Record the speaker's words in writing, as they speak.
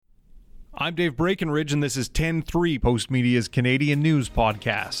I'm Dave Breckenridge, and this is 10-3, Postmedia's Canadian News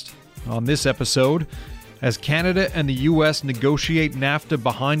Podcast. On this episode, as Canada and the U.S. negotiate NAFTA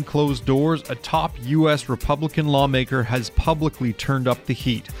behind closed doors, a top U.S. Republican lawmaker has publicly turned up the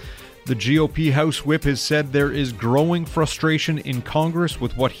heat. The GOP House Whip has said there is growing frustration in Congress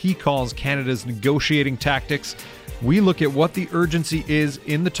with what he calls Canada's negotiating tactics. We look at what the urgency is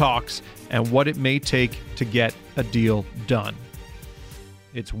in the talks and what it may take to get a deal done.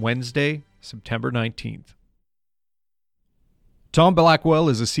 It's Wednesday, September 19th. Tom Blackwell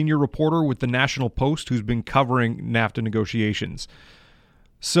is a senior reporter with the National Post who's been covering NAFTA negotiations.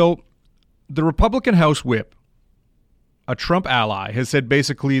 So, the Republican House Whip, a Trump ally, has said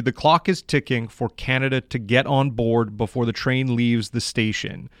basically the clock is ticking for Canada to get on board before the train leaves the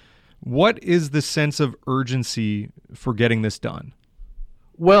station. What is the sense of urgency for getting this done?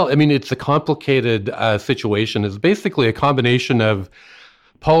 Well, I mean, it's a complicated situation. It's basically a combination of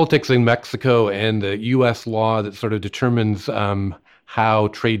politics in Mexico and the U.S. law that sort of determines how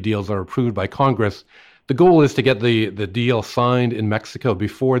trade deals are approved by Congress. The goal is to get the deal signed in Mexico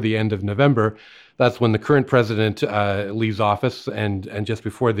before the end of November. That's when the current president leaves office, and just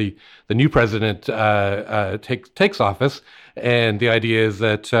before the new president takes office. And the idea is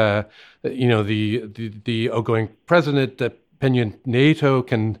that the outgoing president, Peña Nieto,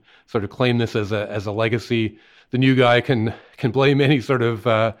 can sort of claim this as a legacy. The new guy can blame any sort of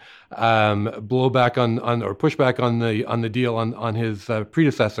blowback on or pushback on the deal on his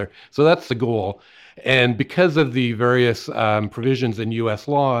predecessor. So that's the goal. And because of the various provisions in U.S.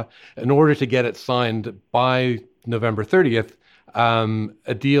 law, in order to get it signed by November 30th,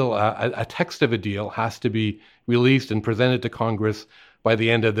 a text of a deal has to be released and presented to Congress by the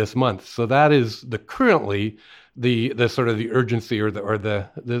end of this month. So that is currently the sort of the urgency or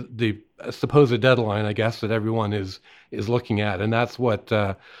the supposed deadline, I guess, that everyone is looking at, and that's what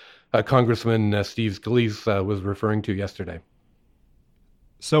Congressman Steve Scalise was referring to yesterday.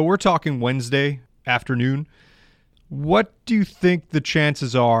 So we're talking Wednesday afternoon. What do you think the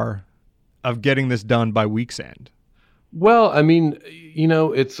chances are of getting this done by week's end? Well, I mean,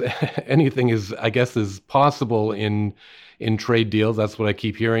 it's anything is, I guess, is possible in trade deals. That's what I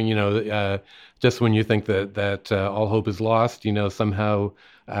keep hearing. Just when you think that all hope is lost, somehow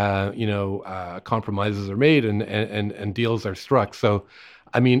compromises are made and deals are struck. So,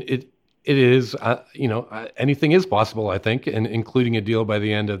 I mean, it is anything is possible, I think, and including a deal by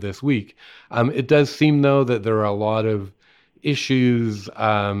the end of this week. It does seem though that there are a lot of issues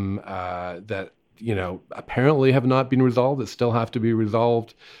that apparently have not been resolved, that still have to be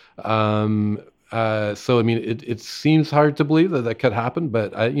resolved. So, I mean, it seems hard to believe that could happen,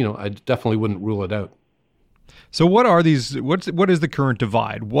 but I definitely wouldn't rule it out. So what are these, what is the current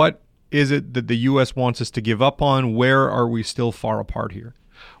divide? What is it that the U.S. wants us to give up on? Where are we still far apart here?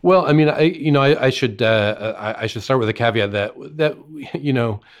 Well, I mean, I should start with a caveat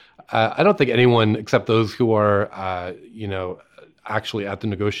that I don't think anyone except those who are, actually at the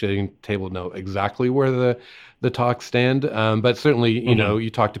negotiating table know exactly where the talks stand. But certainly, you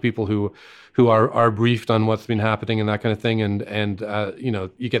talk to people who are briefed on what's been happening and that kind of thing, and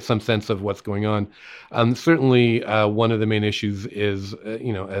you get some sense of what's going on. Certainly, one of the main issues is,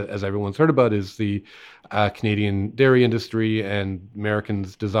 as everyone's heard about, is the Canadian dairy industry and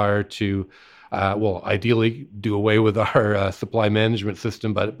Americans' desire to, ideally do away with our supply management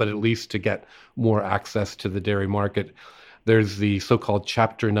system, but at least to get more access to the dairy market. There's the so-called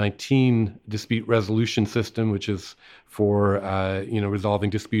Chapter 19 dispute resolution system, which is for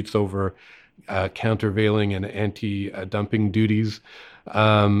resolving disputes over countervailing and anti-dumping duties.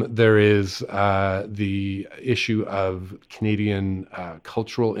 There is the issue of Canadian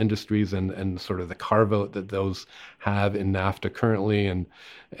cultural industries and sort of the carve-out that those have in NAFTA currently, and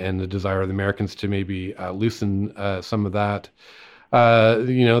the desire of the Americans to maybe loosen some of that.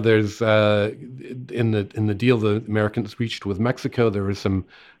 There's in the deal the Americans reached with Mexico, there were some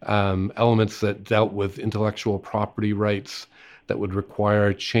elements that dealt with intellectual property rights that would require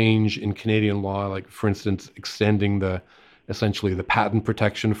a change in Canadian law, like, for instance, extending essentially the patent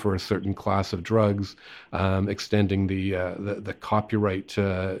protection for a certain class of drugs, extending the copyright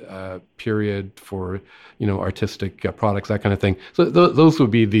period for artistic products, that kind of thing. So those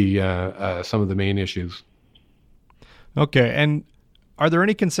would be the some of the main issues. Okay, and are there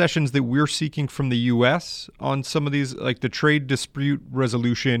any concessions that we're seeking from the U.S. on some of these, like the trade dispute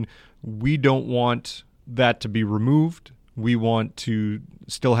resolution? We don't want that to be removed. We want to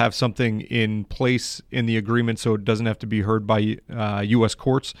still have something in place in the agreement so it doesn't have to be heard by U.S.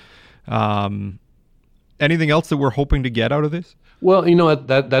 courts. Anything else that we're hoping to get out of this? Well,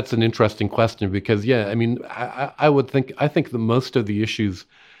 that's an interesting question because, I mean, I think that most of the issues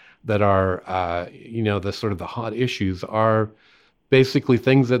that are, the sort of the hot issues are basically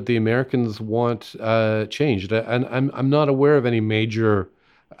things that the Americans want changed. And I'm not aware of any major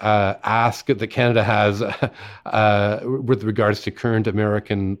ask that Canada has with regards to current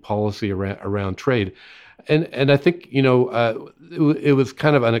American policy around trade. And I think, it was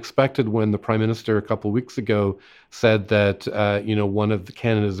kind of unexpected when the Prime Minister a couple of weeks ago said that, one of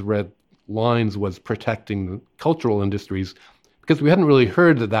Canada's red lines was protecting the cultural industries, because we hadn't really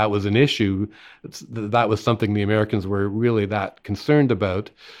heard that that was an issue. That was something the Americans were really that concerned about.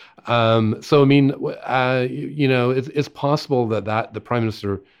 So, I mean, it's possible that the Prime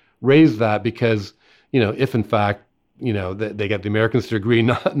Minister raised that because, if in fact, they get the Americans to agree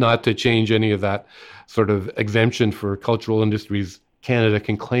not to change any of that sort of exemption for cultural industries, Canada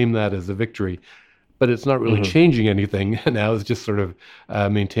can claim that as a victory. But it's not really changing anything now. It's just sort of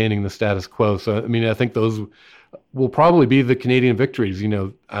maintaining the status quo. So, I mean, I think those will probably be the Canadian victories,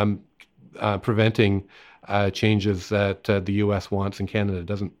 preventing changes that the U.S. wants and Canada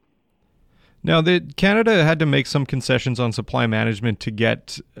doesn't. Now, Canada had to make some concessions on supply management to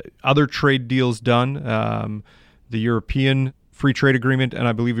get other trade deals done. The European Free Trade Agreement, and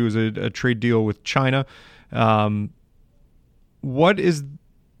I believe it was a trade deal with China. What is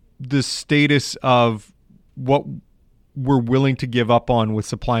the status of what we're willing to give up on with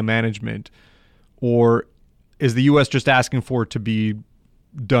supply management? Or is the U.S. just asking for it to be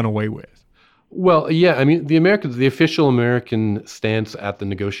done away with? Well, yeah, I mean, the official American stance at the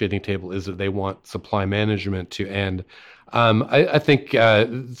negotiating table is that they want supply management to end. I think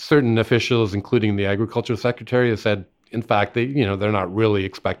certain officials, including the Agriculture Secretary, have said, in fact, they're not really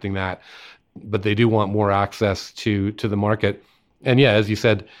expecting that, but they do want more access to the market. And yeah, as you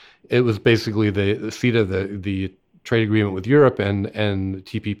said, it was basically the CETA, the trade agreement with Europe, and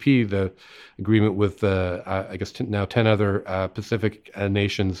TPP, the agreement with I guess now 10 other Pacific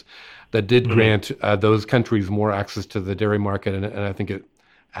nations, that did grant those countries more access to the dairy market, and I think it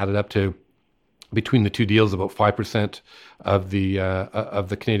added up to, between the two deals, about 5% of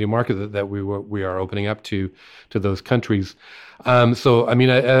the Canadian market that we are opening up to those countries. So I mean,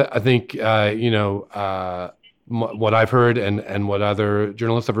 I think what I've heard and what other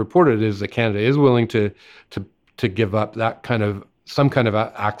journalists have reported is that Canada is willing to give up that kind of some kind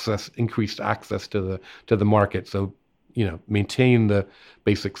of increased access to the market. So, maintain the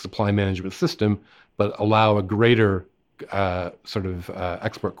basic supply management system, but allow a greater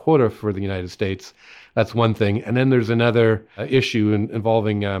export quota for the United States. That's one thing. And then there's another issue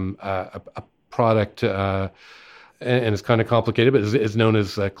involving a product, and it's kind of complicated, but it's known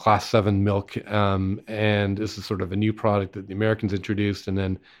as Class 7 milk. And this is sort of a new product that the Americans introduced, and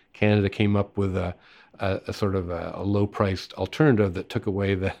then Canada came up with a sort of a low-priced alternative that took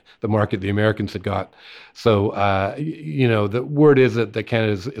away the market the Americans had got. So, the word is that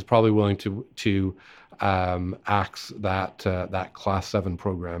Canada is probably willing to axe that Class 7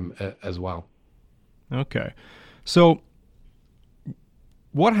 program as well. Okay. So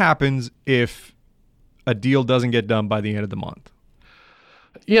what happens if a deal doesn't get done by the end of the month?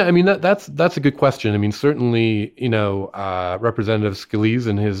 Yeah, I mean, that's a good question. I mean, certainly, Representative Scalise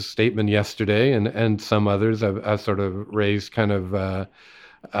in his statement yesterday and some others have sort of raised kind of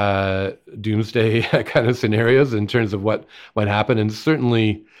doomsday kind of scenarios in terms of what might happen. And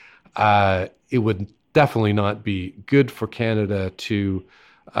certainly it would definitely not be good for Canada to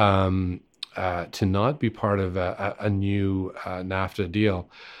not be part of a new NAFTA deal.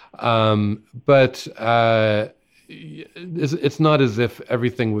 But it's not as if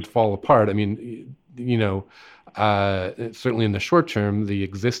everything would fall apart. I mean, certainly in the short term, the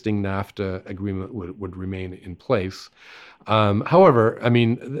existing NAFTA agreement would remain in place. However, I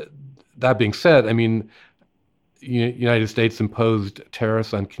mean, that being said, I mean, United States imposed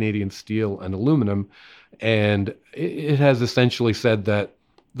tariffs on Canadian steel and aluminum, and it has essentially said that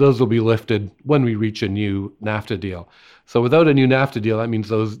those will be lifted when we reach a new NAFTA deal. So without a new NAFTA deal, that means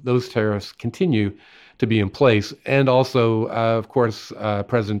those tariffs continue to be in place. And also, of course,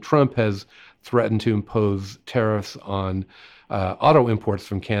 President Trump has threatened to impose tariffs on auto imports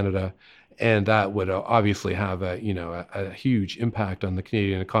from Canada, and that would obviously have a huge impact on the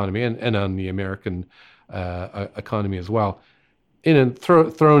Canadian economy and on the American economy as well. And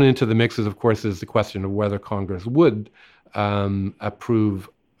thrown into the mix, of course, is the question of whether Congress would approve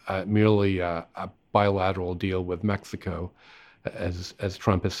merely a bilateral deal with Mexico, as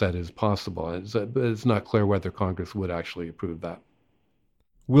Trump has said is possible. It's not clear whether Congress would actually approve that.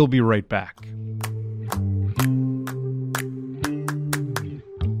 We'll be right back.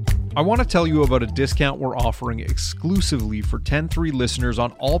 I want to tell you about a discount we're offering exclusively for 10-3 listeners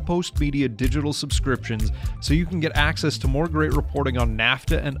on all Postmedia digital subscriptions, so you can get access to more great reporting on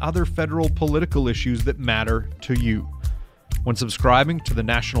NAFTA and other federal political issues that matter to you. When subscribing to the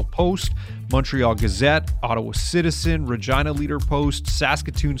National Post, Montreal Gazette, Ottawa Citizen, Regina Leader Post,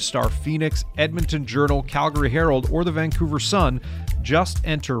 Saskatoon Star Phoenix, Edmonton Journal, Calgary Herald, or the Vancouver Sun, just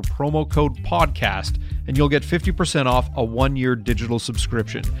enter promo code PODCAST and you'll get 50% off a 1-year digital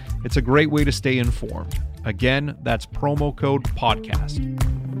subscription. It's a great way to stay informed. Again, that's promo code PODCAST.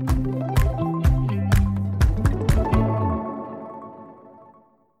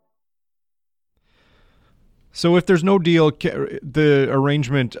 So if there's no deal, the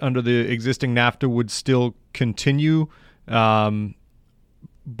arrangement under the existing NAFTA would still continue, but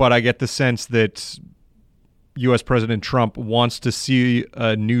I get the sense that U.S. President Trump wants to see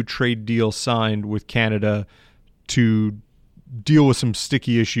a new trade deal signed with Canada to deal with some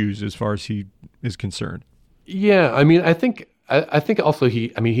sticky issues as far as he is concerned. Yeah, I mean, I think also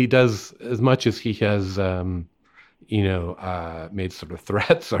he does, as much as he has made sort of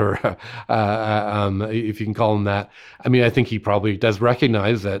threats, or if you can call them that. I mean, I think he probably does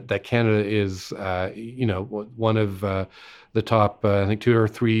recognize that Canada is, one of the top, I think, 2 or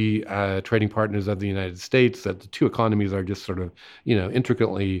 3 trading partners of the United States, that the two economies are just sort of,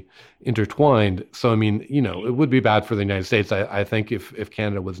 intricately intertwined. So, I mean, it would be bad for the United States, I think, if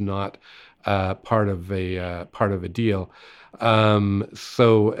Canada was not part of a deal. I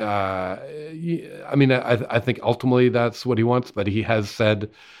mean, I think ultimately that's what he wants, but he has said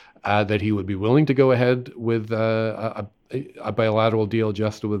that he would be willing to go ahead with a bilateral deal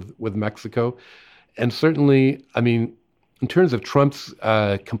just with Mexico. And certainly, I mean, in terms of Trump's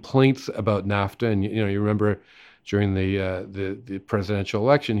complaints about NAFTA, and you remember during the presidential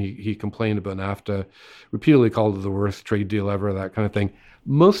election, he complained about NAFTA, repeatedly called it the worst trade deal ever, that kind of thing.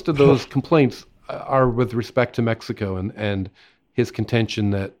 Most of those complaints are with respect to Mexico and his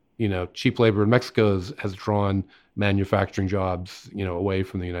contention that cheap labor in Mexico has drawn manufacturing jobs away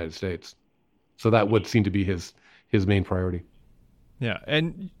from the United States. So that would seem to be his main priority. Yeah,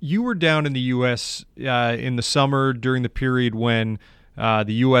 and you were down in the U.S. In the summer during the period when the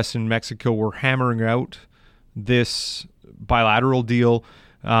U.S. and Mexico were hammering out this bilateral deal.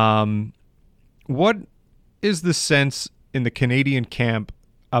 What is the sense in the Canadian camp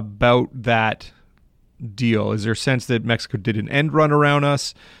about that deal? Is there a sense that Mexico did an end run around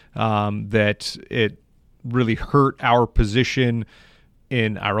us, that it really hurt our position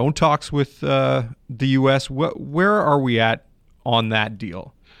in our own talks with the U.S.? Where are we at on that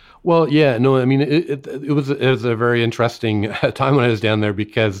deal? Well, yeah, no, I mean, it was a very interesting time when I was down there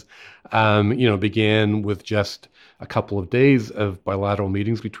because, began with just a couple of days of bilateral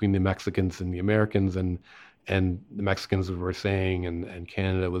meetings between the Mexicans and the Americans, and the Mexicans were saying, and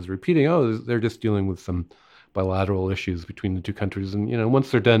Canada was repeating, oh, they're just dealing with some bilateral issues between the two countries, and once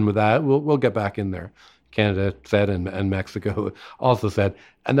they're done with that, we'll get back in there. Canada said, and Mexico also said,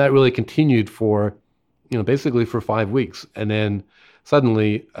 and that really continued for basically for 5 weeks. And then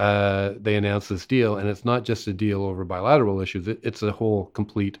suddenly they announced this deal, and it's not just a deal over bilateral issues. It's a whole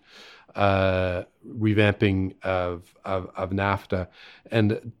complete revamping of NAFTA.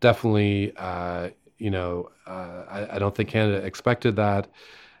 And definitely, I don't think Canada expected that.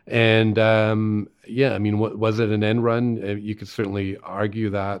 And I mean, was it an end run? You could certainly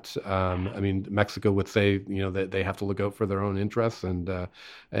argue that. I mean, Mexico would say, that they have to look out for their own interests, and that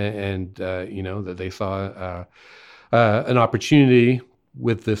they saw an opportunity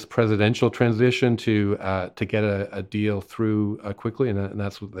with this presidential transition to get a deal through quickly, and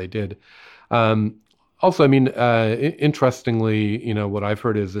that's what they did. Also, I mean, interestingly, what I've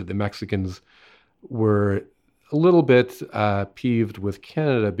heard is that the Mexicans were a little bit peeved with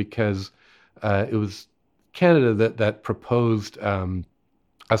Canada because it was Canada that proposed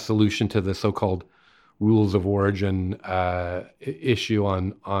a solution to the so-called rules of origin issue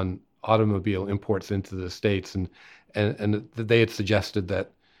on automobile imports into the States, and they had suggested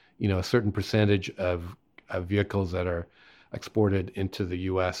that a certain percentage of vehicles that are exported into the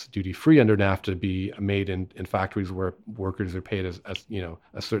U.S. duty-free under NAFTA be made in factories where workers are paid as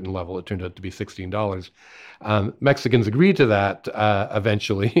a certain level. It turned out to be $16. Mexicans agreed to that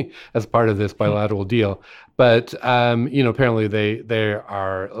eventually as part of this bilateral deal, but apparently they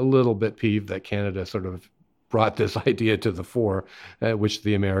are a little bit peeved that Canada sort of brought this idea to the fore, which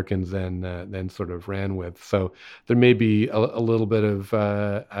the Americans then sort of ran with. So there may be a little bit of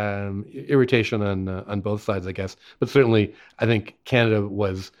irritation on both sides, I guess. But certainly, I think Canada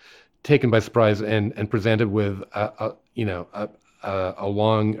was taken by surprise and presented with a a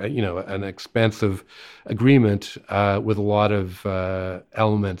long, an expansive agreement with a lot of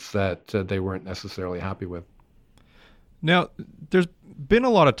elements that they weren't necessarily happy with. Now, there's been a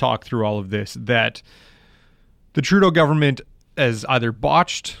lot of talk through all of this that the Trudeau government has either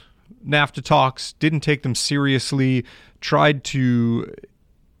botched NAFTA talks, didn't take them seriously, tried to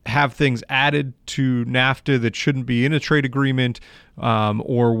have things added to NAFTA that shouldn't be in a trade agreement,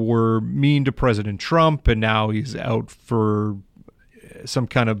 or were mean to President Trump, and now he's out for some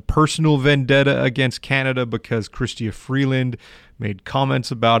kind of personal vendetta against Canada because Chrystia Freeland made comments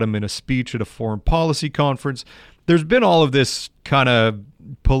about him in a speech at a foreign policy conference. There's been all of this kind of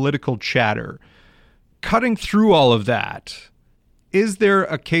political chatter. Cutting through all of that, is there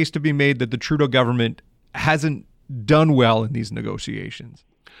a case to be made that the Trudeau government hasn't done well in these negotiations?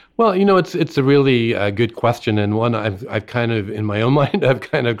 Well, it's a really good question, and one I've kind of, in my own mind, I've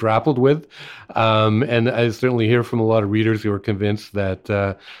kind of grappled with. And I certainly hear from a lot of readers who are convinced that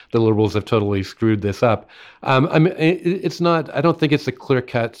the Liberals have totally screwed this up. I mean, it's not, I don't think it's a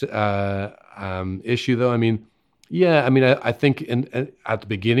clear-cut issue, though. I mean, yeah, I mean, I think at the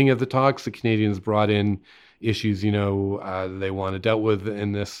beginning of the talks, the Canadians brought in issues, they wanted dealt with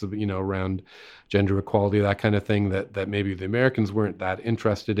in this, around gender equality, that kind of thing, that maybe the Americans weren't that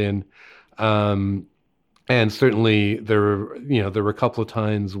interested in. And certainly there were a couple of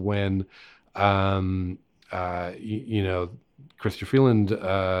times when, Chrystia Freeland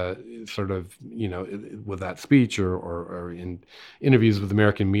sort of, with that speech or in interviews with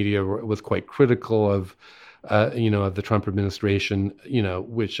American media was quite critical of, of the Trump administration,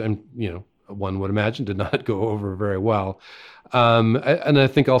 which one would imagine did not go over very well. And I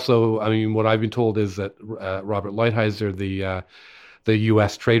think also, I mean, what I've been told is that Robert Lighthizer, the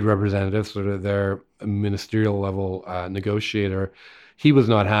U.S. trade representative, sort of their ministerial level negotiator, he was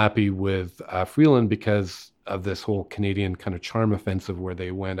not happy with Freeland because of this whole Canadian kind of charm offensive where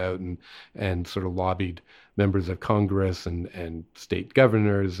they went out and sort of lobbied members of Congress and state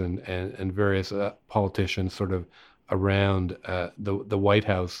governors and various politicians sort of around the White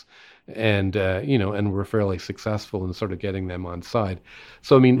House. And and we're fairly successful in sort of getting them on side.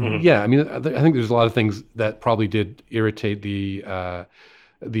 So I mean, yeah, I mean, I think there's a lot of things that probably did irritate the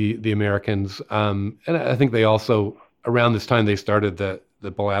Americans, and I think they also, around this time, they started the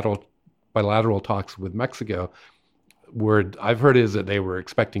bilateral talks with Mexico. Word I've heard is that they were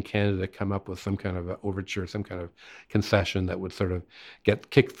expecting Canada to come up with some kind of overture, some kind of concession that would sort of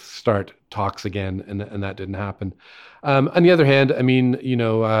kickstart talks again, and that didn't happen. On the other hand, I mean,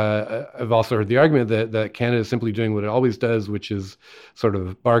 I've also heard the argument that Canada is simply doing what it always does, which is sort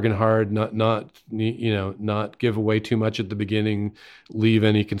of bargain hard, not give away too much at the beginning, leave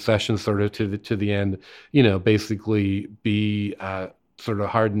any concessions sort of to the end, basically be sort of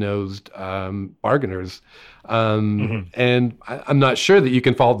hard-nosed bargainers. And I'm not sure that you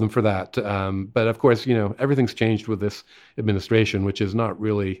can fault them for that. But of course, everything's changed with this administration, which is not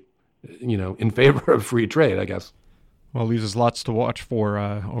really, in favor of free trade, I guess. Well, leaves us lots to watch for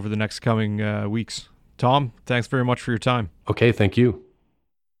over the next coming weeks. Tom, thanks very much for your time. Okay, thank you.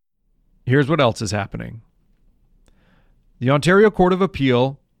 Here's what else is happening. The Ontario Court of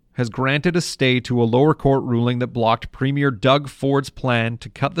Appeal has granted a stay to a lower court ruling that blocked Premier Doug Ford's plan to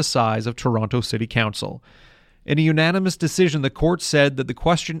cut the size of Toronto City Council. In a unanimous decision, the court said that the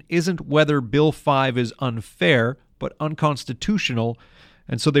question isn't whether Bill 5 is unfair, but unconstitutional,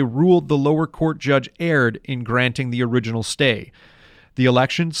 and so they ruled the lower court judge erred in granting the original stay. The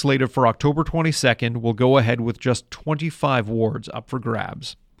election, slated for October 22nd, will go ahead with just 25 wards up for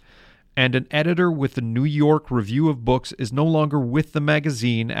grabs. And an editor with the New York Review of Books is no longer with the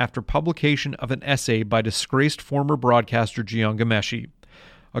magazine after publication of an essay by disgraced former broadcaster Jian Ghomeshi.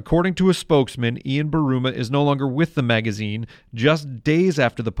 According to a spokesman, Ian Baruma is no longer with the magazine, just days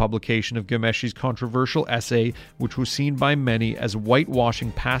after the publication of Ghomeshi's controversial essay, which was seen by many as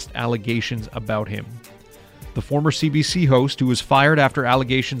whitewashing past allegations about him. The former CBC host, who was fired after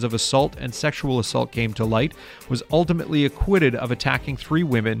allegations of assault and sexual assault came to light, was ultimately acquitted of attacking 3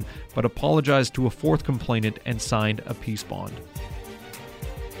 women, but apologized to a 4th complainant and signed a peace bond.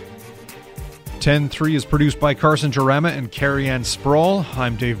 10-3 is produced by Carson Jarama and Carrie Ann Sproul.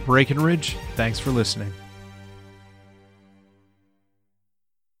 I'm Dave Breckenridge. Thanks for listening.